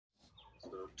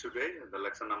today, the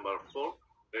lecture number 4,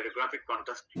 radiographic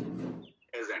contrast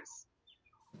agents.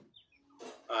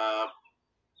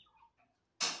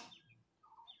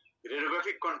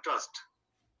 Radiographic contrast.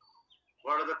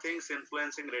 What are the things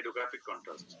influencing radiographic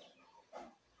contrast?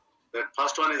 The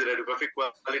first one is radiographic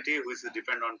quality, which is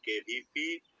depend on kVp,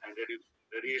 and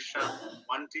radiation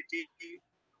quantity,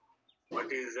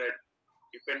 what is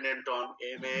dependent on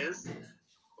MS.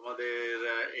 তোমাদের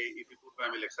এই ইতিপূর্বে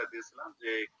আমি lecture দিয়েছিলাম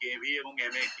যে KV এবং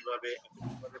MA কিভাবে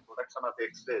production of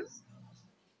এক্সরেজ।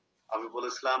 আমি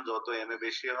বলেছিলাম যত এমএ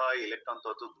বেশি হয় ইলেকট্রন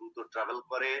তত দ্রুত ট্রাভেল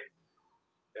করে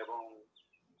এবং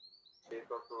সে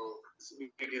তত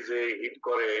স্পিডে হিট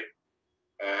করে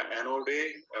অ্যানোডে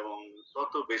এবং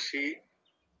তত বেশি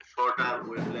শর্টার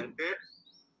ওয়েভলেন্থের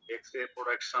এক্সরে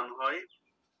প্রোডাকশন হয়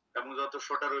এবং যত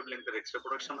শর্টার ওয়েভলেন্থের এক্সরে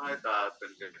প্রোডাকশন হয় তার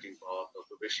পেনিট্রেটিং পাওয়ার তত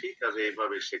বেশি। কাজে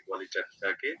এইভাবে সে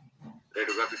কোয়ালিটিটাকে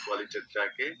রেডিওগ্রাফিক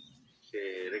কোয়ালিটিটাকে সে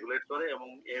রেগুলেট করে। এবং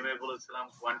এমএ বলেছিলাম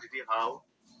quantity how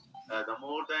the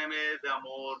more the MA, the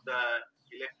more the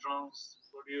electrons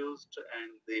produced and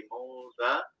the more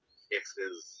the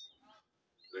X-rays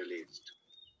released.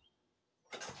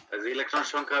 As electron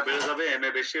সংখ্যা বেড়ে যাবে MA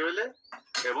বেশি হলে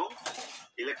এবং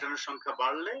ইলেকট্রনের সংখ্যা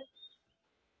বাড়লে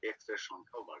X-ray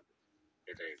সংখ্যাও বাড়বে।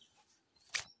 এটাই।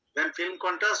 Then film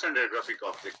contrast and radiographic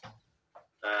object.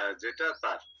 যেটা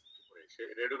তার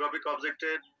রেডিওগ্রাফিক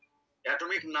অবজেক্টের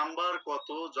অ্যাটমিক নাম্বার কত,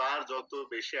 যার যত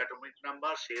বেশি অ্যাটমিক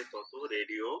নাম্বার সে তত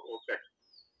radio opaque.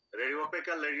 Radio opaque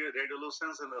R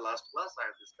রেডিওলুসেন্স in the last class I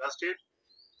have discussed ইট।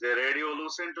 যে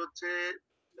রেডিওলুসেন্ট হচ্ছে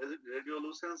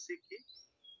রেডিওলুসেন্সি কি,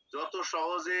 যত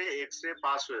সহজে এক্সরে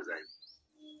পাস হয়ে যায়,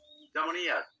 যেমন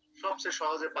ইয়ার সবচেয়ে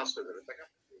সহজে পাস হয়ে যাবে তাকে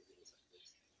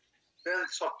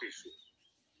সফট টিস্যু,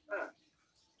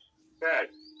 ফ্যাট,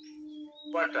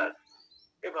 বাটার,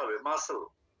 এভাবে মাসল,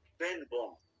 দেন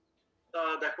বোন।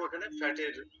 দেখো এখানে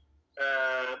ফ্যাটের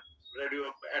রেডিও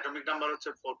অ্যাটমিক নাম্বার হচ্ছে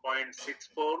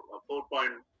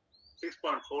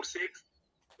 4.46,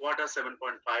 ওয়াটার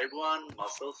 7.51,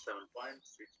 মাসল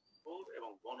 7.64 এবং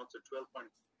বোন হচ্ছে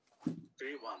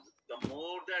 12.31. The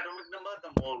more the atomic number,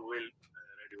 the more will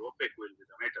radio opaque will be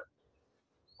the matter.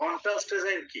 Contrast is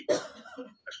কি?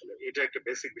 আসলে এটা একটা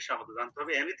বেসিক বিষয় আমাদের জানতে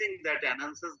হবে। Anything that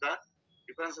enhances the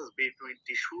differences between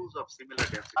tissues of similar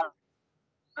density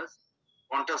as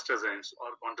contrast agents or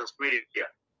contrast media.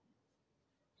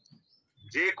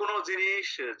 যে কোনো জিনিস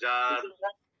যার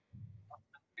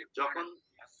যখন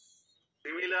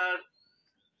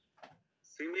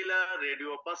সিমিলার রেডিও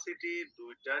অপাসিটি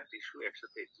দুইটা টিস্যু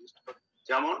একসাথে এক্সিস্ট করে,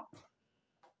 যেমন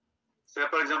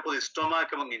ফর এক্সাম্পল স্টোমাক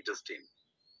এবং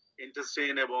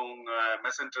ইন্টেস্টাইন এবং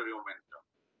মেসেন্টারি ওমেন্টাম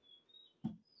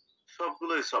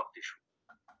সবগুলোই সফট টিস্যু,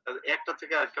 একটা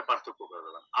থেকে আরেকটা পার্থক্য করা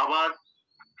যাবে। আবার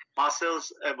মাসেলস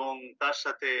এবং তার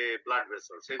সাথে ব্লাড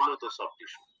ভেসেলস এগুলো তো সফট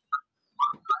টিস্যু।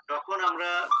 যখন আমরা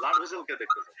ব্লাড ভেসেলকে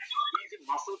দেখতে পাচ্ছি, এই যে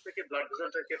মাসেল থেকে ব্লাড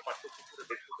ভেসেলটাকে পার্থক্য করে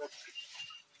দেখতে পাচ্ছি,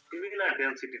 সিমিলার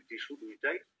ডেনসিটির টিস্যু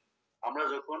দুইটাই। আমরা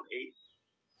যখন এই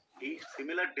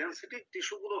সিমিলার ডেনসিটির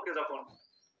টিস্যুগুলোকে যখন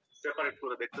সেপারেট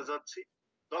করে দেখতে যাচ্ছি,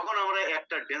 তখন আমরা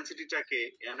একটা ডেনসিটিটাকে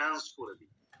এনহান্স করে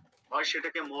দিই, হয়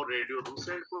সেটাকে মোর রেডিও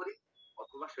লুসেন্ট করি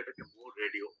অথবা সেটাকে মোর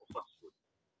রেডিও ওপাক করি।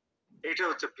 এটা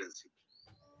হচ্ছে principal.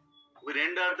 We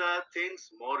render the things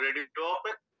more radio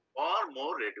opaque or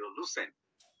more radiolucent.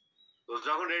 তো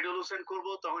যখন রেডিওলুসেন্ট করব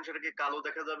তখন সেটাকে কালো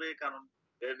দেখা যাবে, কারণ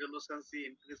রেডিওলুসেন্সি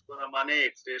ইনক্রিজ করা মানে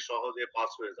এক্সরে সহজে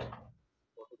পাস হয়ে যাবে।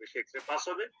 কত বেশি এক্সরে পাস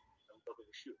হবে তত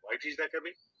বেশি হোয়াইটিশ দেখাবে।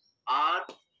 আর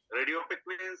radio opaque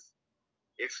means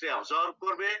x-ray observe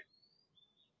করবে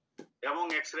এবং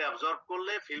এক্সরে অবজর্ভ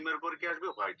করলে ফিল্মের উপর কি আসবে,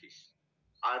 হোয়াইটিশ।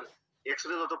 আর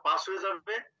এক্সরে যত পাস হয়ে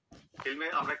যাবে ফিল্মে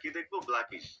আমরা কি দেখবো,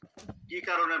 ব্ল্যাকিশ। কি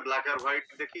কারণে ব্ল্যাক আর হোয়াইট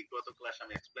দেখি, গত ক্লাস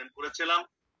আমি এক্সপ্লেন করেছিলাম।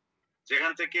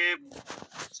 যেখান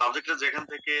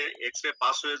থেকে এক্সরে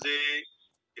পাস হয়ে যে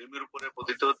ফিল্মের উপরে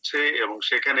পতিত হচ্ছে এবং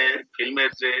সেখানে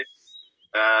ফিল্মের যে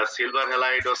সিলভার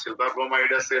হ্যালাইড ও সিলভার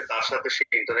ব্রোমাইড আছে তার সাথে সে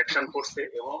ইন্টারাকশন করছে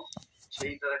এবং সেই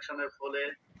ইন্টারাকশনের ফলে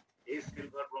এই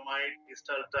সিলভার ব্রোমাইড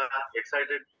ক্রিস্টালটা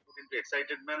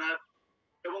এক্সাইটেড ম্যানার,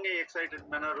 এবং এই এক্সাইটেড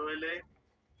ম্যানার হইলে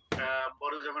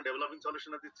পরে যখন ডেভেলপিং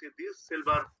সলিউশনে দিচ্ছি, this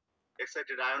silver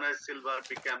excited ionized silver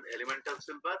become elemental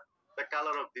silver. The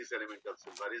color of this elemental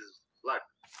silver is black.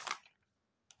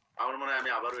 আমার মনে হয়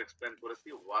আমি আবারও এক্সপ্লেন করেছি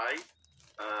why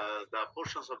the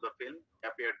portions of the film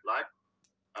appeared black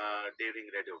during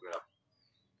radiograph.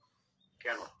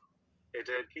 কেন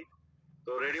এটা কি?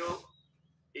 তো রেডিও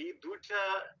এই দুইটা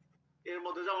এর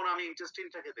মধ্যে যেমন আমি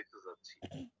ইন্টেস্টিনটাকে দেখতে যাচ্ছি,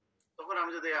 তখন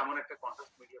আমি যদি এমন একটা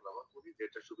কন্ট্রাস্ট মিডিয়া ব্যবহার করি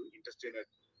যেটা শুধু ইন্টেস্টিনের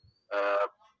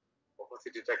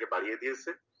অপাসিটিটাকে বাড়িয়ে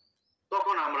দিয়েছে,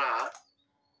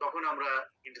 তখন আমরা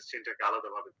ইন্টেস্টাইনটাকে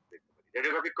আলাদাভাবে দেখতে পারি।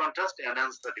 Radiographic contrast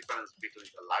enhances the difference between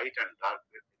the light and dark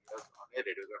areas on a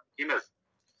radiographic image.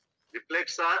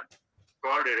 Reflects are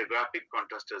called radiographic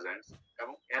contrast agents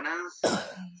এবং enhance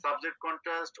subject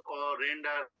contrast or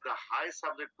render the high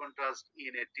subject contrast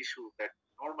in a tissue that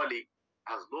normally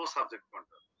has low subject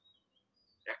contrast.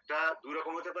 একটা দুই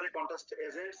রকম হতে পারে contrast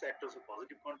agents, একটা হচ্ছে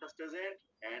positive contrast agent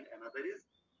and another is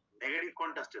negative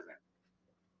contrast agent.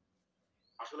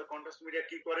 আসলে contrast media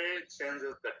কি করে?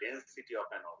 Changes the density of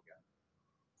an organ,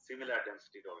 similar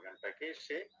ডেনসিটির অর্গানটাকে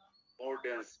say more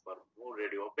dense বা মোর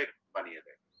রেডিও ওপেক বানিয়ে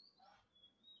দেয়।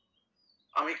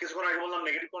 আমি কিছুক্ষণ আগে বললাম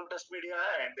negative contrast media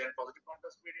and then positive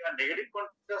contrast media. Negative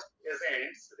contrast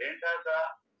agents render the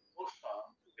portion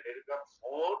two the radiograph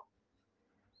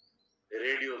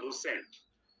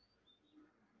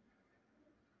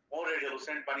more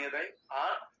radiolucent বানিয়ে দেয়,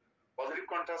 আর positive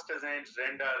contrast agents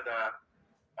render the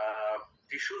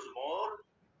tissues more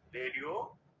radio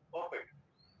opaque।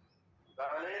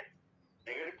 তাহলে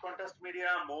নেগেটিভ কন্ট্রাস্ট মিডিয়া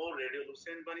মোর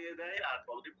রেডিওলুসেন্ট বানিয়ে দেয় আর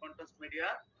positive contrast media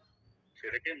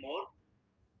সেটাকে মোর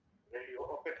radio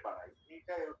opaque বানায়।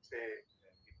 এইটাই হচ্ছে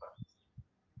difference,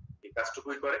 এই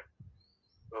কাজটুকুই করে।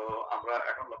 তো আমরা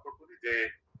এখন লক্ষ্য করি যে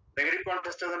নেগেটিভ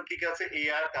কন্ট্রাস্ট এজেন্ট কি কি আছে?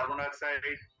 Air, carbon dioxide,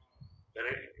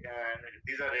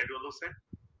 this R রেডিওলুসেন্ট,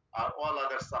 R all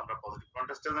others আমরা পজিটিভ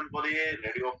কন্ট্রাস্ট এজেন্ট বলি।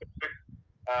 রেডিও ওপেক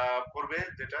করবে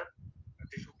যেটা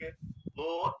টিস্যুকে। লো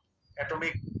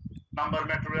অ্যাটমিক নাম্বার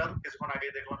ম্যাটেরিয়াল, কিছুক্ষণ আগে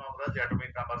দেখলাম আমরা যে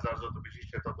অ্যাটমিক নাম্বার যার যত বেশি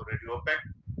সে তত radio opaque.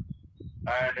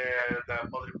 And the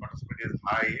positive contrast media is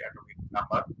high atomic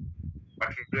number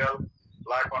material,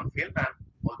 black on film, and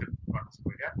positive contrast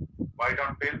media white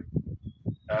on film।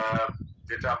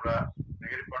 যেটা আমরা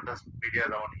নেগেটিভ কন্ট্রাস্ট মিডিয়া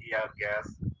যেমন air, gas,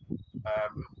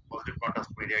 positive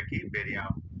contrast media কি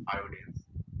barium, iodine,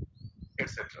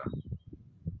 etcetera.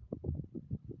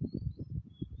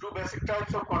 Two basic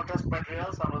types of contrast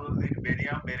materials আমরা যদি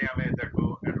বেরিয়ামে দেখো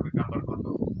atomic number কত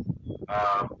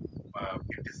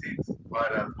 56,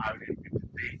 whereas iodine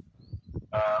 53।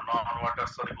 non-water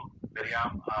soluble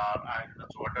barium or iodine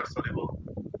is water soluble।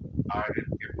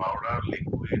 iodine ke powder,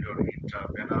 liquid or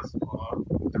intravenous or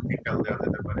topical দেওয়া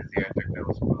যেতে পারে, zeatic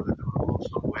levels করা যেতে পারে,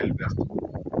 also well best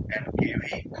and kV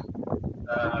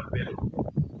value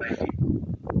 90।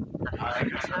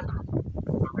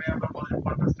 তবে আমরা বলি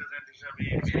কন্ট্রাস্ট এজেন্ট হিসেবে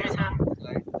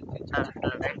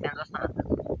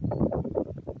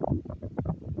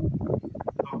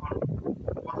তখন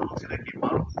কথা হচ্ছে কি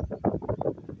মানুষ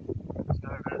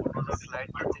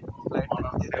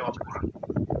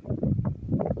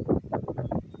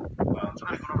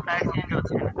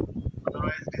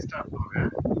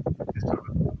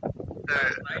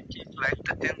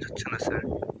লাইটটা চেঞ্জ হচ্ছে না স্যার।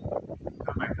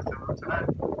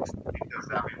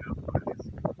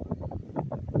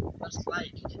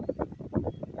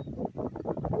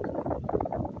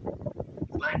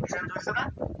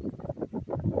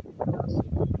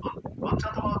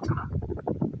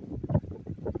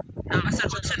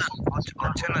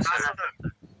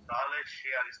 তাহলে সে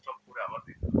আর স্টপ করে আবার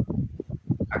দিতে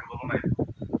আগে বলো নাই।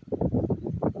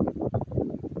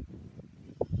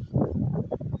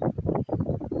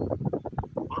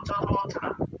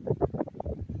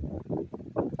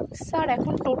 স্যার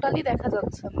এখন টোটালি দেখা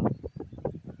যাচ্ছে না।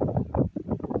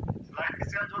 লাইট কি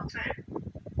চেঞ্জ হচ্ছে?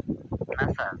 না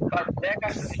স্যার,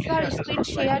 স্যার স্ক্রিন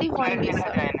শেয়ারই হয়নি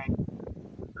স্যার।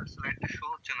 স্লাইডটা শো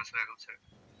হচ্ছে না স্যার এখন স্যার।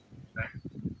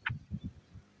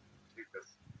 ঠিক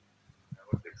আছে,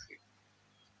 আবার দেখছি।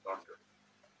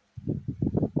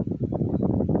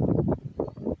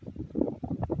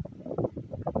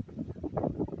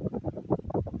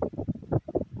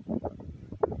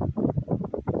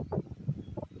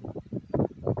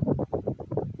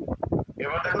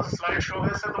 এবার দেখো স্লাইড শো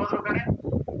হয়েছে তোমাদের ওখানে?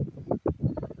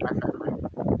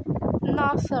 না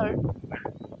স্যার।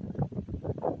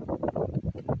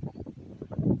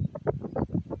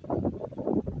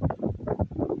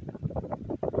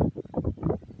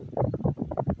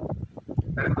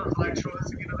 দেখো স্লাইড শো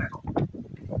হয়েছে কিনা দেখো।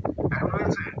 এখন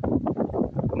হয়েছে?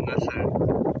 না স্যার।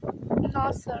 না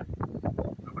স্যার।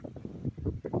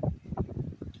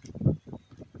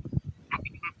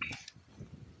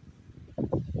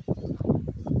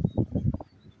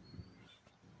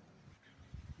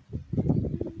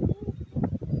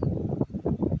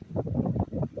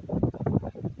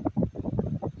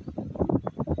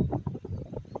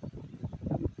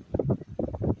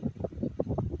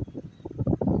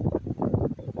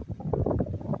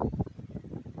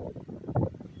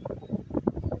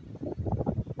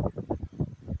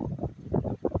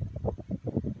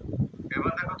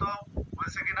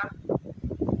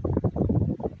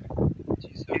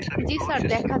 জি স্যার,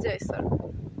 দেখা যায় স্যার।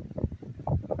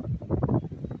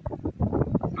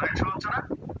 লাইট শো হচ্ছে না?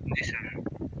 জি স্যার।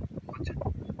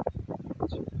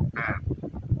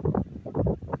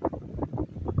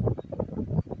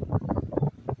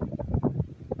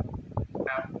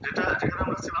 যেখানে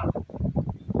আমরা ছিলাম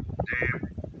যে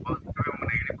পজিটিভ এবং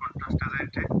নেগেটিভ কন্ট্রাস্ট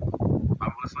এজেন্টে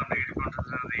আমি বলেছিলাম negative contrast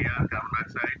agent air, carbon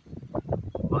dioxide,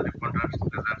 positive contrast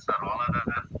agents আর all other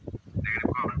than negative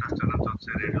contrast agent হচ্ছে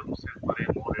রেডিওলুসেন্ট করে,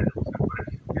 মোর রেডিওলুসেন্ট করে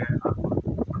শুকে, আর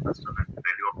positive contrast agent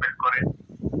radio opaque করে।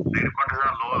 Negative contrast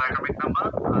agent lower atomic number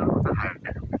আর ওটা higher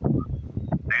atomic number.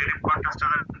 Negative contrast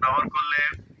agent ব্যবহার করলে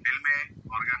ফিল্মে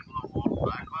অর্গানগুলো মোর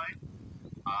black হয়,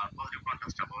 আর পজিটিভ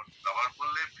কন্ট্রাস্ট ব্যবহার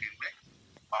করলে ফিল্মে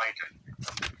হোয়াইট হয়।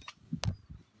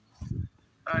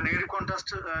 নেগেটিভ কন্ট্রাস্ট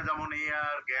যেমন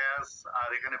এয়ার, গ্যাস, আর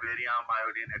এখানে বেরিয়াম,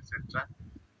 আয়োডিন এটসেট্রা।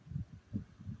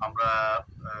 আমরা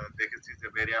দেখেছি যে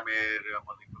বেরিয়ামের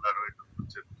মলিকুলার ওয়েট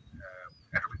হচ্ছে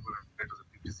অ্যাটমিক ওয়েট হচ্ছে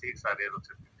 56 আর এর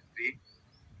হচ্ছে 53।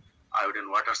 আয়োডিন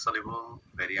ওয়াটার সলিবল,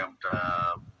 বেরিয়ামটা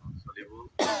সলিবল,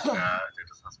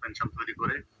 যেটা সাসপেনশন তৈরি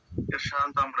করে। এর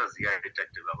সাধারণত আমরা জিআই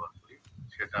ডিটেক্টর ব্যবহার করি,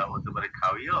 সেটা হতে পারে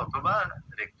খাওয়িয়ে অথবা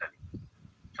রেক্টালি।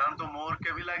 সাধারণত মোর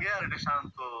কেভি লাগে, আর এটা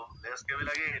সাধারণত লেস কেভি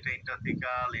লাগে। এটা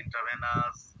ইন্টারথিকাল,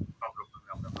 ইন্টারভেনাস সব রকমই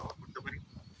আমরা ব্যবহার করতে পারি।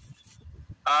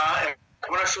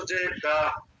 এখন আসছে যে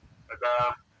the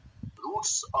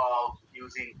roots of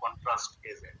using contrast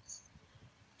agents.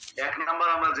 এক নাম্বার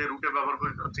আমরা যে রুটে ব্যবহার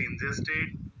করি হচ্ছে ইনজেস্টেড,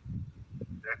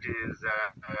 দ্যাট ইজ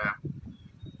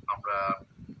আমরা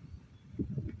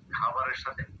খাবারের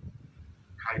সাথে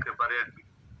খাইতে পারি আর কি,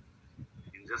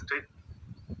 ইনজেস্টেড।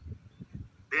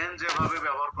 দেন যেভাবে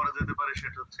ব্যবহার করা যেতে পারে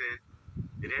সেটা হচ্ছে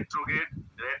রেট্রোগেড।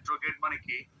 রেট্রোগেড মানে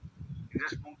কি?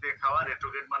 ইনজেস্ট মুখ দিয়ে খাওয়া,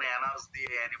 রেট্রোগেড মানে অ্যানাস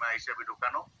দিয়ে অ্যানিমা হিসেবে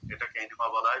ঢুকানো, এটাকে অ্যানিমা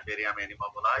বলা হয়, বেরিয়াম অ্যানিমা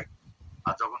বলা হয়।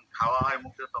 আর যখন খাওয়া হয়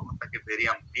মুখে তখন তাকে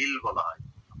বেরিয়াম মিল বলা হয়।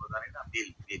 আমরা জানি না মিল,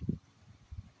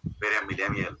 বেরিয়াম মিল,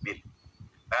 মিল।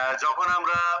 যখন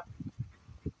আমরা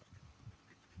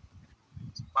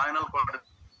স্পাইনাল কর্ড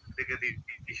থেকে দিই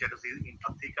সেটা হচ্ছে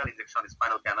ইন্ট্রাথিকাল ইনজেকশন,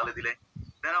 স্পাইনাল ক্যানালে দিলে।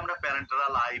 দেন আমরা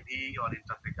প্যারেন্টারাল আইভি অর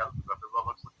ইন্ট্রাথিকাল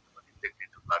ব্যবহার করতে পারি, inject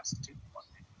into blood stream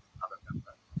other than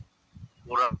that.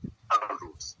 Oral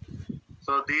routes.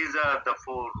 So these are the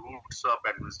 4 routes of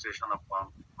administration of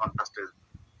contrast agents.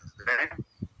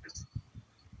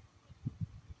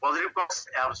 Positive contrast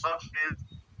absorption is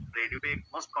radiopaque,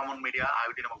 most common media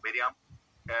iodine এবং barium,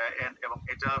 and এবং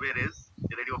এটা হবে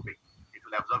radiopaque, it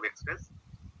will absorb X-rays,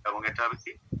 এবং এটা হবে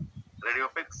কি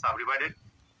radiopaque subdivided.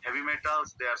 Heavy metals,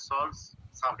 their salts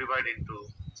subdivide into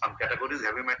some categories,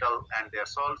 heavy metal and their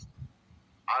salts,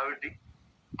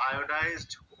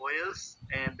 iodized oils,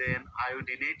 and then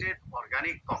iodinated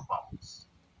organic compounds.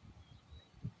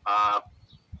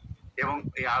 এবং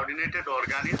এই iodinated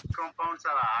organic compounds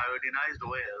আর iodinized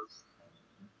oils,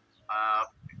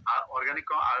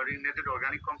 iodinated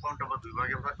organic compound আবার দুই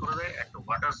ভাগে ভাগ করা যায়, একটা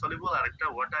ওয়াটার সলিবল আর একটা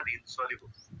ওয়াটার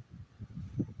ইনসলিবল।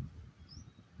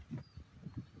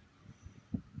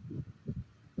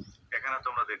 এখানে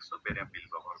তোমরা দেখছো বেরিয়াম মিল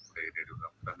ব্যবহার করে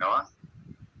রেডিওগ্রাফটা নেওয়া।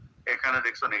 এখানে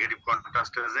দেখছো negative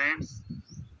contrast agents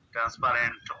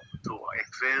transparent to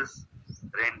X-rays,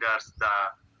 renders the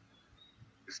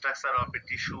structure of a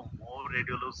tissue more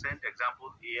radiolucent. Example: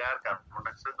 air, carbon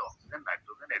dioxide, oxygen,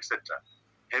 nitrogen, etc.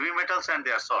 Heavy metals and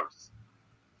their salts.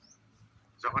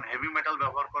 যখন হেভি মেটাল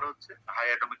ব্যবহার করা হচ্ছে, high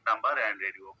atomic number and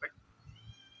radio opaque,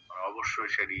 অবশ্যই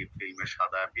সেটি ফিল্মে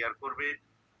সাদা appear করবে।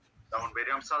 যেমন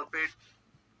barium sulphate,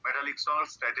 metallic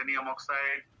salts, titanium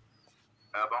oxide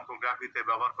বঙ্কোগ্রাফিতে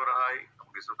ব্যবহার করা হয়,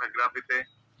 এবং ইসোফোগ্রাফিতে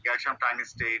calcium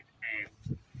tungstate and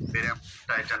barium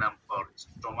titanium for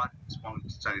stomach,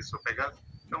 esophagus,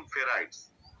 এবং ferrites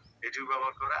এটি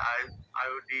ব্যবহার করে।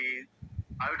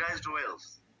 iodized oils,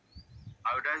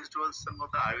 iodized oils এর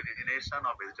মধ্যে iodination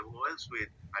of vegetable oils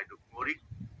with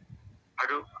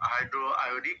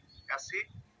hydroiodic acid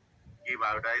give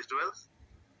iodized oils,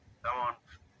 যেমন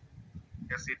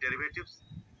acid derivatives,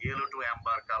 yellow to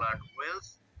amber colored oils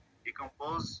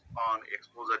decompose on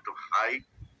exposure to high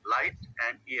light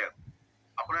and air.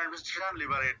 Upon administration,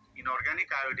 liberate inorganic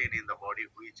iodine in the body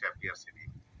which appears in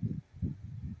urine.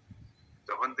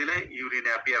 যখন দিলে urine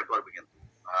appear করবে, কিন্তু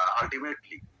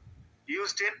ultimately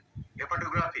used in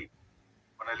হেপাটোগ্রাফি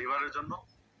মানে লিভারের জন্য,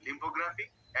 লিম্ফোগ্রাফি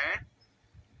and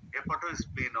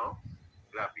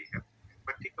হেপাটোস্প্লিনোগ্রাফি,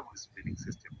 hepatic এবং স্প্লিনিং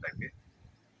system থাকে।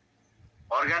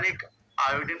 Organic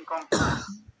iodine compounds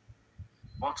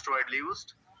most widely used,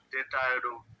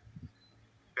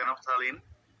 tetraiodophenolphthalein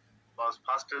was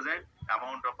first agent.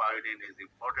 Amount of iodine is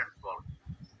important for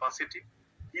opacity.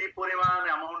 কি পরিমাণ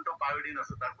অ্যামাউন্ট অফ আয়োডিন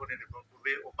আছে তারপরে নির্ভর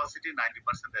করবে opacity.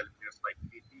 90% eliminates by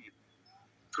kT in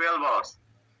 12 hours.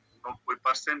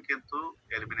 90% কিন্তু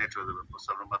এলিমিনেট হয়ে যাবে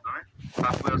প্রস্রাবের মাধ্যমে।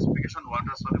 classification: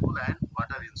 water soluble and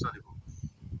water insoluble.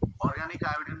 Organic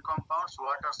iodine compounds,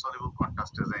 water soluble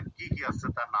contrast agent কি কি আছে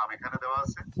তার নাম এখানে দেওয়া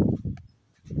আছে: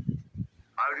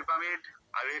 iodipamide,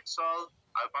 iohexol,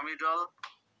 iopamidol,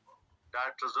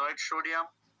 diatrozoid sodium,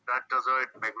 diatrozoid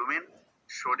meglumine,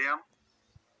 sodium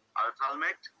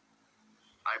iothalmate,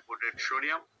 hypotate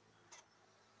sodium,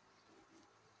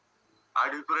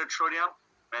 iodochlorate sodium,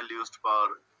 mainly used for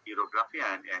urography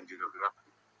and angiography.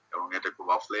 এবং এটা খুব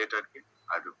অফ লেট আর কি,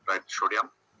 iodochlorate sodium,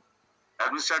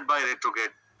 administered by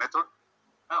retrograde method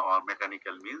or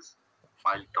mechanical means,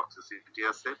 mild toxicity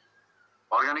আছে.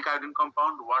 Organic iodine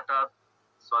compound, water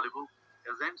soluble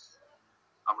agents,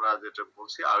 আমরা যেটা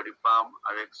বলছি আয়োডিপাম,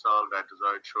 আয়োএক্সল,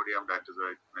 ডাইটোজয়েড sodium,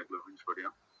 ডাইটোজয়েড মেগলোবিন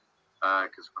sodium,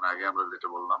 কিছুক্ষণ আগে আমরা যেটা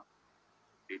বললাম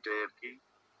এটাই আর কি।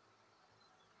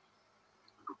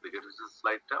 ডুপ্লিকেট হচ্ছে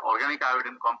স্লাইডটা। Organic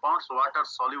iodine compounds, water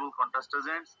soluble contrast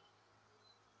agents,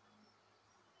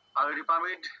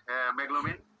 iodipamide,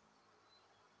 meglumine,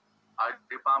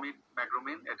 iodipamide,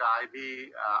 meglumine, এটা IV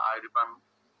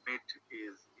iodipamide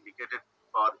is indicated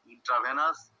for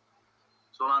intravenous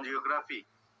cholangiography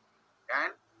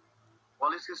and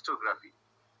polycystography.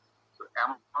 So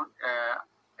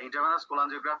intravenous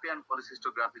cholangiography and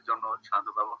polycystography জন্য শান্ত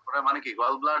ব্যবহার করা, মানে কি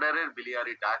গল ব্লাডারের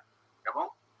biliary duct এবং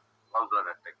gall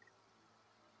bladder টাকে।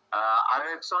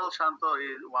 Ioxol Shanto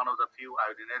is one of the few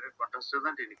iodinated contrast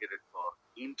agent indicated for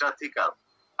intrathecal.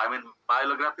 I mean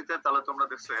myelography তে তাহলে তোমরা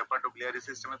দেখছো হেপাটোবিলিয়ারি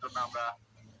সিস্টেমের জন্য আমরা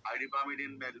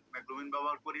আইডিপামিডিন মেগলুমিন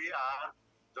ব্যবহার করি, আর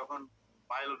যখন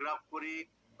মাইলোগ্রাফ করি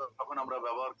তখন আমরা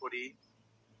ব্যবহার করি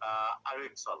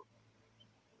ioxol.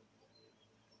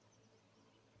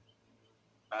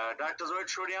 Diatozoid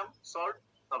sodium salt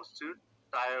substitute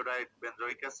thiodide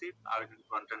benzoic acid, iodine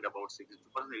content about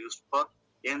 62%, used for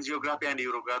angiography and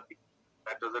urography.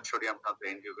 Diatozoid sodium Shanto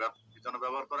angiography জন্য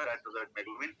ব্যবহার করে। Diatozoid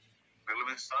meglumine,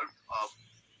 meglumine salt of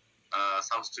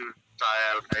substitute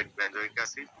thiodide benzoic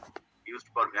acid, used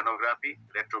for venography,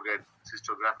 retrograde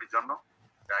cystography জন্য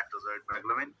diatozoid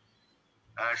meglumine.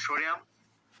 Sodium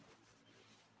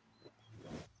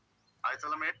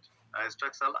isolamate,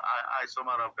 structural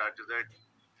isomer of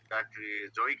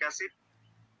diatozoic acid,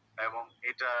 এবং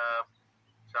এটা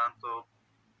শান্ত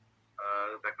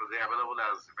দেখো যে available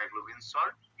as মেগলোবিন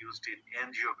salt used in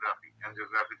angiography,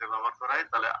 এনজিওগ্রাফিতে ব্যবহার করা হয়।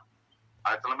 তাহলে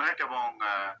আইথোলামেট এবং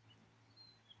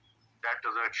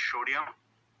ডাইটোজয়েড সোডিয়াম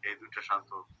এই দুইটা শান্ত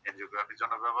এনজিওগ্রাফির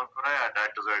জন্য ব্যবহার করা হয়, আর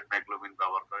ডাইটোজয়েড মেগলোবিন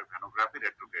ব্যবহার করে ভেনোগ্রাফি,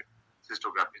 রেট্রোগ্রেড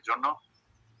সিস্টোগ্রাফির জন্য।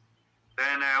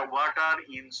 দেন water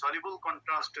insoluble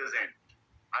contrast agent,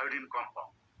 iodine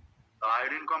compound.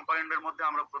 Iodine কম্পাউন্ডের মধ্যে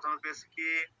আমরা প্রথমে পেয়েছি কি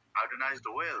আয়োডিনাইজড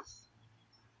ওয়েলস,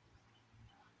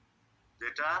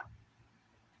 যেটা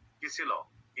কি ছিল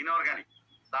ইনঅর্গানিক।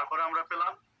 তারপরে আমরা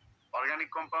পেলাম অর্গানিক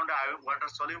কম্পাউন্ডে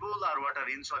ওয়াটার সলিবল আর ওয়াটার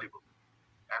ইনসলিবল।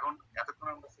 এখন এতক্ষণ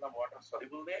আমরা ছিলাম ওয়াটার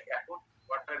সলিবল নিয়ে, এখন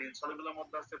ওয়াটার ইনসলিবলের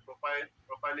মধ্যে আছে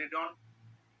প্রোপাইলিডন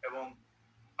এবং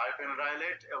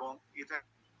হাইপেনরাইলেট এবং ether,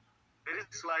 very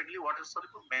slightly water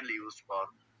soluble, mainly used for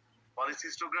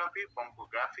polycystography,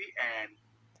 pompography and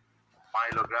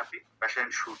myelography.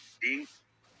 Patient should drink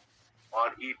or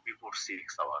eat before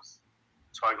 6 hours.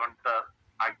 6 ঘন্টা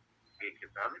আগে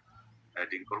খেতে হবে,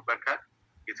 ড্রিঙ্ক করবার খায়।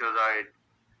 ইথারজয়েড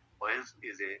oils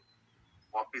is a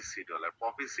poppy seed oil, R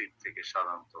poppy seed থেকে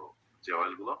সাধারণত যে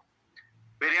অয়েল গুলো।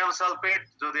 বেরিয়াম সালফেট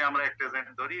যদি আমরা একটা এজেন্ট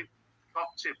ধরি,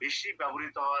 সবচেয়ে বেশি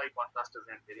ব্যবহৃত হয় কন্ট্রাস্ট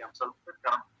এজেন্ট বেরিয়াম সালফেট,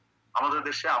 কারণ আমাদের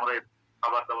দেশে আমরা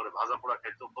খাবার দাবারে ভাজা পোড়া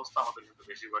খাইতে অভ্যস্ত, আমাদের কিন্তু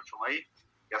বেশিরভাগ সময়ই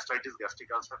gastritis, gastric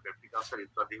ulcer, peptic ulcer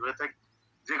ইত্যাদি হয়ে থাকে,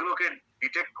 যেগুলোকে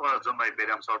ডিটেক্ট করার জন্য এই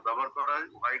বেরিয়াম সল্ট ব্যবহার করা হয়।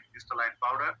 White crystalline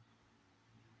powder,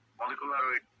 molecular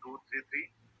weight 233,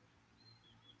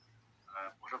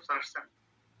 ওসব স্যার আসছেন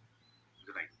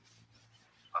নাই?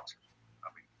 আচ্ছা,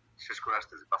 আমি শেষ করে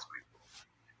আসতেছি 5 minute.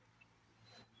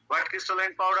 White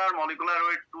crystalline powder, molecular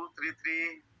weight 233,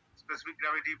 specific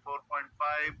gravity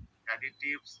 4.5,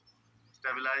 additives,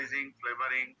 stabilising,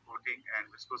 flavouring, coating and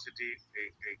viscosity, এই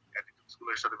অ্যাডিটিভস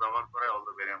গুলোর সাথে ব্যবহার করা হয়।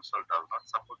 Although barium salt does not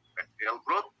support bacterial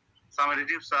growth, some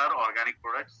additives are organic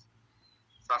products.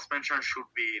 Suspension should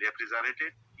be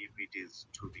refrigerated if it is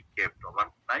to be kept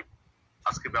overnight.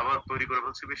 আজকে ব্যবহার তৈরি করে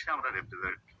বলছি বেশি, আমরা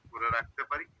রেফ্রিজারেট করে রাখতে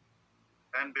পারি।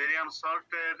 And barium salt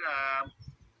এর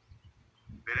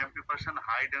barium preparation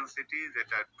high density,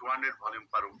 যেটা 200 ভলিউম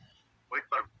পার ওয়েট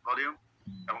পার ভলিউম,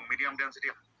 এবং medium density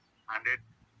 100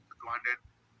 to 200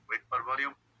 wait per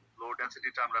volume. লো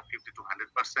ডেন্সিটিটা আমরা 50 to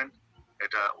 100%,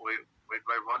 এটা ওয়েট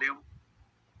বাই ভলিউম।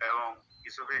 এবং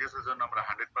ইসোফেগাসের জন্য আমরা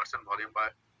 100% volume by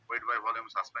wait by volume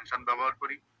suspension ব্যবহার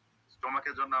করি।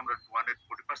 স্টোমাকের জন্য আমরা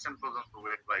 240% পর্যন্ত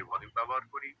ওয়েট বাই ভলিউম ব্যবহার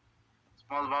করি।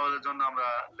 স্মল বাউলের জন্য আমরা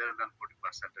less than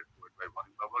 40% wait by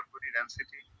volume ব্যবহার করি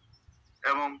ডেন্সিটি।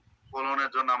 এবং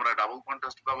কোলনের জন্য আমরা ডাবল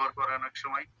কন্ট্রাস্ট ব্যবহার করি অনেক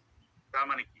সময়। তার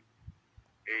মানে কি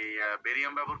এই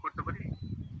বেরিয়াম ব্যবহার করতে পারি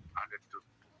 100 to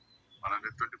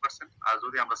 120%, আর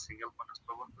যদি আমরা সিঙ্গেল কন্ট্রাস্ট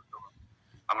ব্যবহার করতে পারি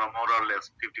আমরা more or less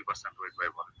 50% wait by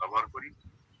volume ব্যবহার করি।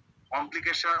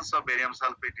 Complications of barium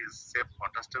sulphate is safe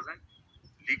contrast agent.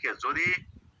 Leakage যদি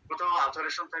কোথাও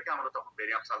আলটারেশন থাকে আমরা তখন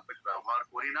বেরিয়াম সালফেট ব্যবহার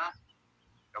করি না,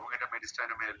 এবং এটা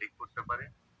মেডিস্টাইনামে লিক করতে পারে,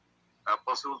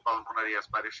 পসিবল পালমোনারি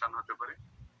অ্যাসপাইরেশন হতে পারে।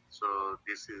 So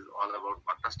this is all about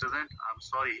contrast agent. I am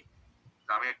sorry,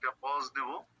 আমি একটা পজ নেব,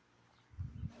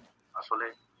 আসলে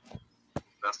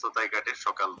ব্যস্ততায় কাটে।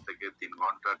 সকাল থেকে 3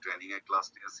 ঘন্টা ট্রেনিং এ ক্লাস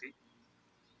নিয়েছি,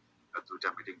 2টা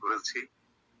মিটিং করেছি,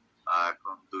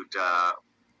 এখন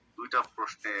দুইটা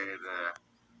প্রশ্নের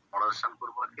মডারেশন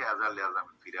করবো আর কি। অ্যাজ আর্লি অ্যাজ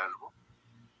আমি ফিরে আসবো।